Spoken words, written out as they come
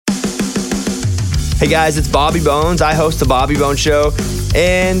Hey guys, it's Bobby Bones. I host the Bobby Bones Show,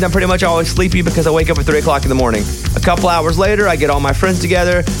 and I'm pretty much always sleepy because I wake up at 3 o'clock in the morning. A couple hours later, I get all my friends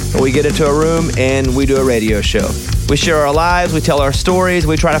together, and we get into a room, and we do a radio show. We share our lives, we tell our stories,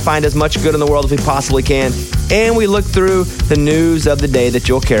 we try to find as much good in the world as we possibly can, and we look through the news of the day that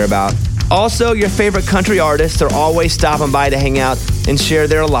you'll care about. Also, your favorite country artists are always stopping by to hang out and share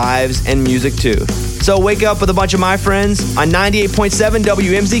their lives and music too. So wake up with a bunch of my friends on 98.7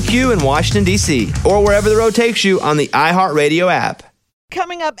 WMZQ in Washington, D.C., or wherever the road takes you on the iHeartRadio app.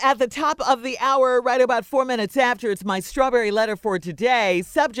 Coming up at the top of the hour, right about 4 minutes after, it's my strawberry letter for today.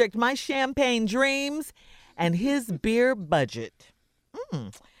 Subject, my champagne dreams and his beer budget.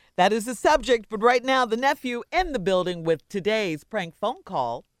 That is the subject, but right now, the nephew in the building with today's prank phone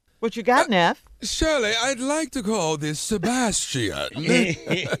call. What you got, Neff? Shirley, I'd like to call this Sebastian.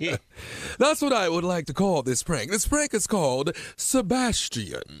 That's what I would like to call this prank. This prank is called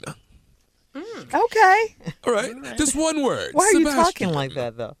Sebastian. Okay. All right, just one word. Why are Sebastian. you talking like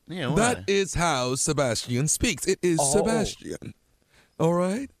that, though? Yeah, why? That is how Sebastian speaks. It is Sebastian. All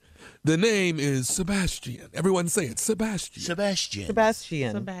right? The name is Sebastian. Everyone say it, Sebastian. Sebastian.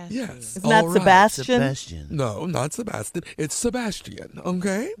 Sebastian. Yes. Isn't that all right. Sebastian? Sebastian. No, not Sebastian. It's Sebastian,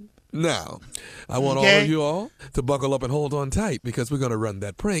 okay? Now, I want all of you all to buckle up and hold on tight because we're going to run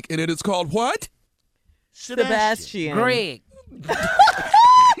that prank, and it is called what? Sebastian. Greg.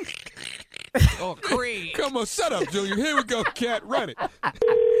 Oh, Greg. Come on, shut up, Junior. Here we go, cat. Run it.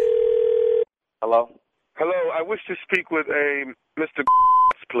 Hello? Hello, I wish to speak with a Mr.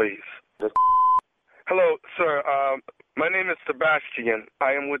 please. Hello, sir. My name is Sebastian.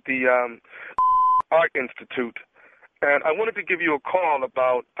 I am with the Art Institute, and I wanted to give you a call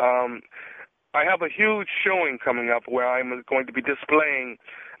about, I have a huge showing coming up where I'm going to be displaying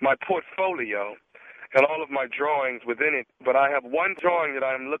my portfolio and all of my drawings within it, but I have one drawing that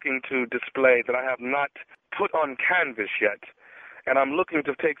I'm looking to display that I have not put on canvas yet, and I'm looking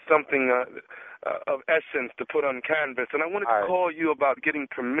to take something of essence to put on canvas, and I wanted to call you about getting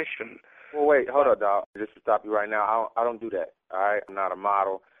permission. Well, wait, hold up, dog. Just to stop you right now, I don't do that, all right? I'm not a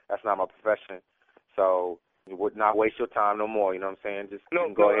model. That's not my profession. So you would not waste your time no more, you know what I'm saying? Just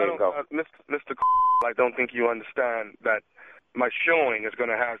go ahead and go. Mr. I don't think you understand that my showing is going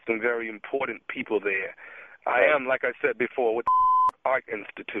to have some very important people there. I am, like I said before, with the Art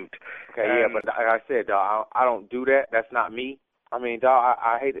Institute. Okay, yeah, but like I said, dog, I don't do that. That's not me. I mean, dog,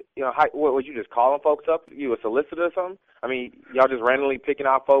 I hate it. You know, what was you just calling folks up? You a solicitor or something? I mean, y'all just randomly picking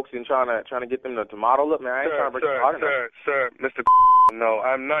out folks and trying to get them to model up? Man, I ain't trying to break your heart. Sir, Mr. No,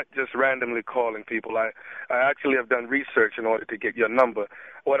 I'm not just randomly calling people. I actually have done research in order to get your number.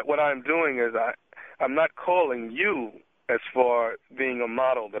 What I'm doing is I'm not calling you as for being a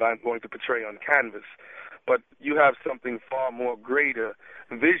model that I'm going to portray on canvas, but you have something far more greater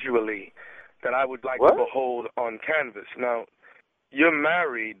visually that I would like to behold on canvas. Now, you're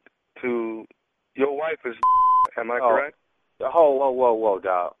married to, your wife is, am I correct? Whoa,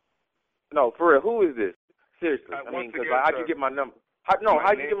 dog. No, for real, who is this? Seriously, I mean, because how'd you get my number? How'd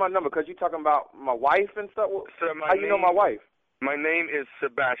you get my number? Because you talking about my wife and stuff? Sir, how you know my wife? My name is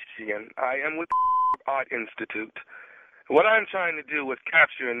Sebastian. I am with the Art Institute. What I'm trying to do is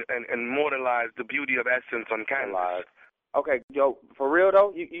capture and immortalize the beauty of essence on canvas. Okay, yo, for real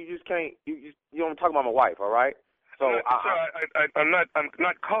though, you just can't. You don't talk about my wife, all right? So I'm not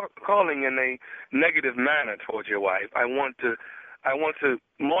calling in a negative manner towards your wife. I want to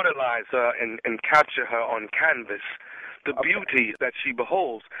immortalize her and capture her on canvas. The beauty that she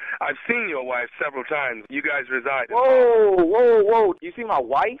beholds. I've seen your wife several times. You guys reside. Whoa! You see my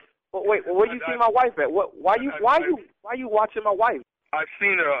wife? Wait, where you see my wife at? Why you watching my wife? I've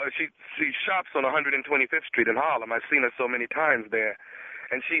seen her. She shops on 125th Street in Harlem. I've seen her so many times there,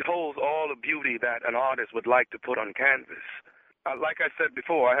 and she holds all the beauty that an artist would like to put on canvas. Like I said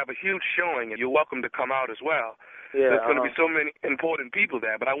before, I have a huge showing, and you're welcome to come out as well. Yeah, There's going to be so many important people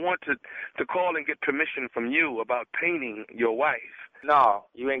there, but I want to call and get permission from you about painting your wife. No,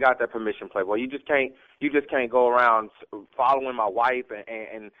 you ain't got that permission, Playboy. You just can't go around following my wife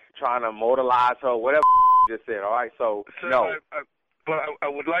and trying to immortalize her, whatever you just said. All right, so no. But I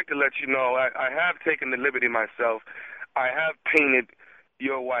would like to let you know I have taken the liberty myself. I have painted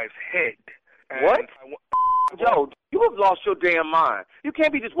your wife's head. What? Yo, you have lost your damn mind. You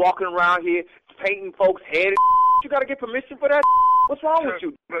can't be just walking around here painting folks' heads. You got to get permission for that. What's wrong with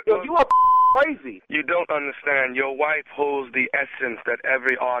you? Yo, you are crazy. You don't understand. Your wife holds the essence that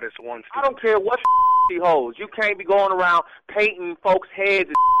every artist wants to. I don't care what she holds. You can't be going around painting folks' heads.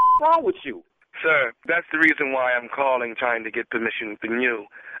 What's wrong with you? Sir, that's the reason why I'm calling, trying to get permission from you.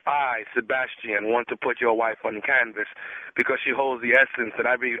 I, Sebastian, want to put your wife on canvas because she holds the essence that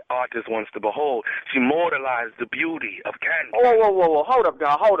every artist wants to behold. She immortalized the beauty of canvas. Whoa. Hold up,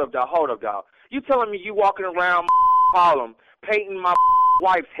 dog. You telling me you walking around Harlem painting my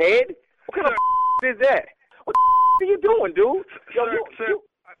wife's head? What kind of is that? What are you doing, dude? Sir,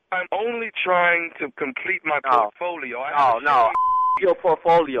 I'm only trying to complete my portfolio. No. Your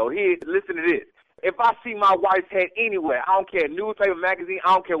portfolio. Here, listen to this. If I see my wife's head anywhere, I don't care, newspaper, magazine,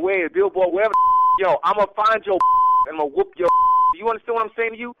 I don't care where, billboard, wherever, yo, I'm going to find your and I'm going to whoop your. You understand what I'm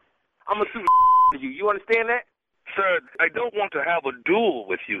saying to you? I'm going to sue to you. You understand that? Sir, I don't want to have a duel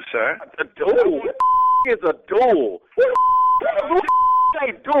with you, sir. A duel? What is a duel? What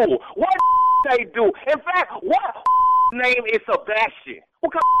say duel? What say duel? In fact, what name is Sebastian?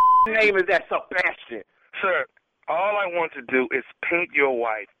 What kind of name is that, Sebastian? Sir, all I want to do is paint your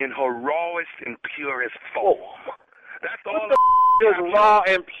wife in her rawest and purest form. That's all. What the does raw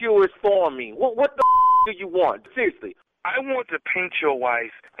and purest form mean? What the do you want? Seriously. I want to paint your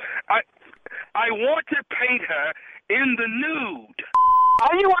wife. I want to paint her in the nude.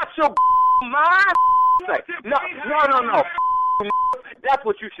 Are you out your mind? No. That's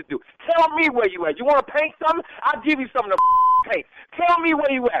what you should do. Tell me where you at. You want to paint something? I'll give you something to paint. Tell me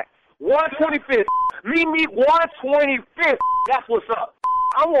where you at. 125th. Meet me 125th. That's what's up.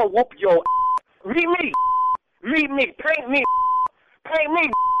 I want to whoop your Meet me. Paint me.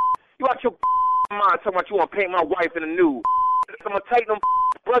 You out your mind talking about you want to paint my wife in the nude. I'm going to take them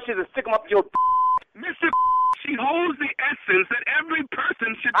brushes and stick them up your Mr. She holds the essence that every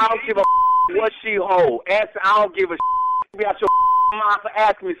person should I don't give a what she hold. I don't give a be out your mind for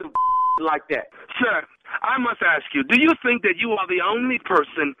asking me some like that. Sir, I must ask you, do you think that you are the only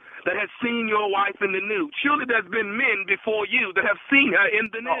person that has seen your wife in the nude? Surely there's been men before you that have seen her in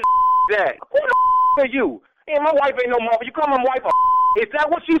the nude. That. Who the are you? Hey, my wife ain't no mother. You call my wife a Is that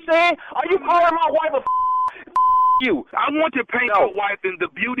what you saying? Are you calling my wife a you? I want to paint your wife in the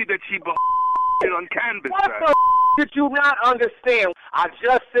beauty that she on canvas, what sir. The did you not understand? I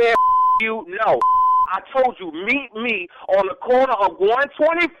just said you no. I told you, meet me on the corner of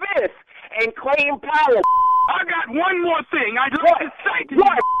 125th and Clayton Powell. I got one more thing I'd like to say to you.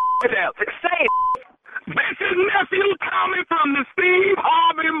 Say it. This is Nephew Tommy from the Steve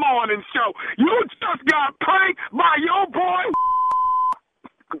Harvey Morning Show. You just got pranked by your boy.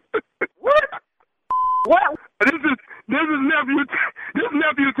 What? This is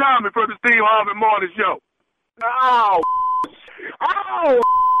nephew Tommy from the Steve Harvey Morning Show.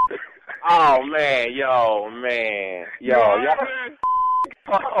 Oh man,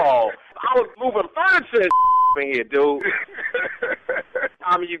 I was moving furniture in here, dude.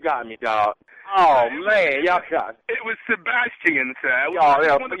 Tommy, you got me, dog. Oh man, y'all got me. It was Sebastian, sir.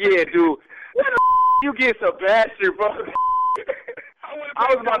 Yeah, dude. Where the you get Sebastian, bro?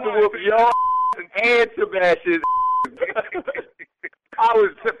 I was about to whoop your and Sebastian. I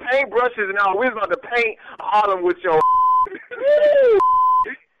was paint brushes and all. We was about to paint Harlem with your.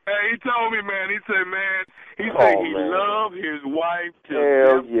 Hey, he told me, man. He said he loved his wife to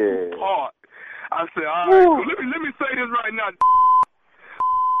death part. I said, all right, so let me say this right now.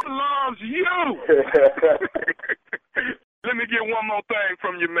 Loves you. Let me get one more thing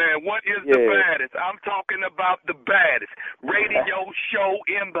from you, man. What is the baddest? I'm talking about the baddest radio show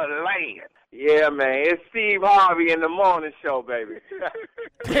in the land. Yeah, man. It's Steve Harvey in the morning show, baby.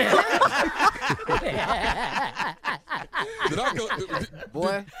 Did I go?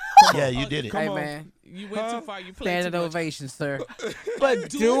 Boy. Yeah, you did it. Hey, man. You went too far. You played Standing ovation, sir. But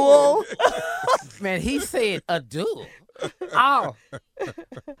duel? Man, he said a duel. Oh.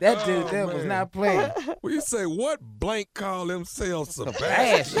 That dude there was not playing. Well, you say what blank call themselves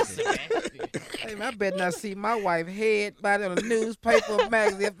Sebastian? Hey, man, I better not see my wife head by the newspaper or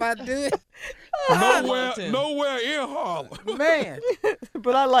magazine if I do it. Nowhere in Harlem. Man.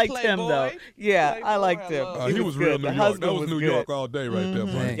 But I liked him, Playboy. though. Yeah, Playboy, I liked him. He was real New The York. husband That was New York good. all day right there,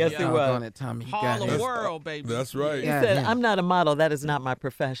 Frank. Yes, it was. On it, Tommy. You got Harlem it. World, baby. That's right. He Yeah. said, I'm not a model. That is not my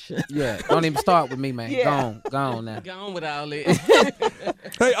profession. Yeah, don't even start with me, man. Yeah. Go on now. Go on with all it.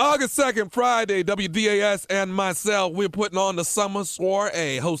 Hey, August 2nd, Friday, WDAS and myself, we're putting on the Summer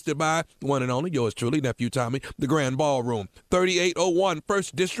Soiree, hosted by one and only yours truly, Nephew Tommy, the Grand Ballroom, 3801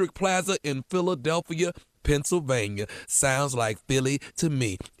 First District Plaza in Philadelphia, Pennsylvania. Sounds like Philly to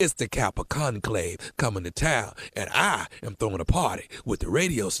me. It's the Kappa Conclave coming to town, and I am throwing a party with the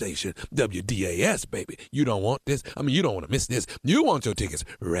radio station, WDAS, baby. You don't want this. You don't want to miss this. You want your tickets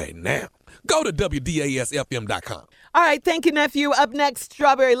right now. Go to WDASFM.com. All right, thank you, nephew. Up next,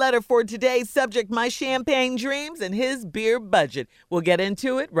 Strawberry Letter for today's subject, my champagne dreams and his beer budget. We'll get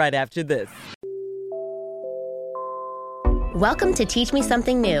into it right after this. Welcome to Teach Me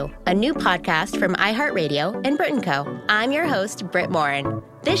Something New, a new podcast from iHeartRadio and Brit & Co. I'm your host, Britt Morin.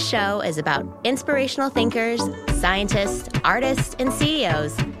 This show is about inspirational thinkers, scientists, artists, and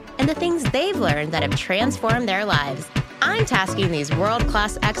CEOs, and the things they've learned that have transformed their lives. I'm tasking these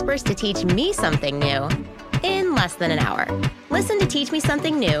world-class experts to teach me something new in less than an hour. Listen to Teach Me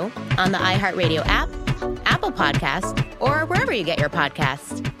Something New on the iHeartRadio app, Apple Podcast, or wherever you get your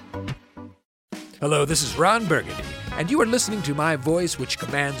podcasts. Hello, this is Ron Burgundy, and you are listening to my voice, which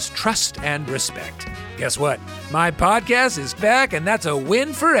commands trust and respect. Guess what? My podcast is back, and that's a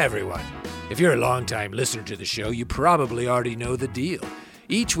win for everyone. If you're a longtime listener to the show, you probably already know the deal.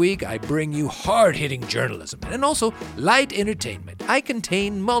 Each week, I bring you hard-hitting journalism and also light entertainment. I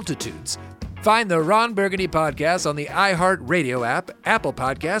contain multitudes. Find the Ron Burgundy Podcast on the iHeartRadio app, Apple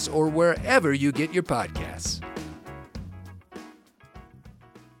Podcasts, or wherever you get your podcasts.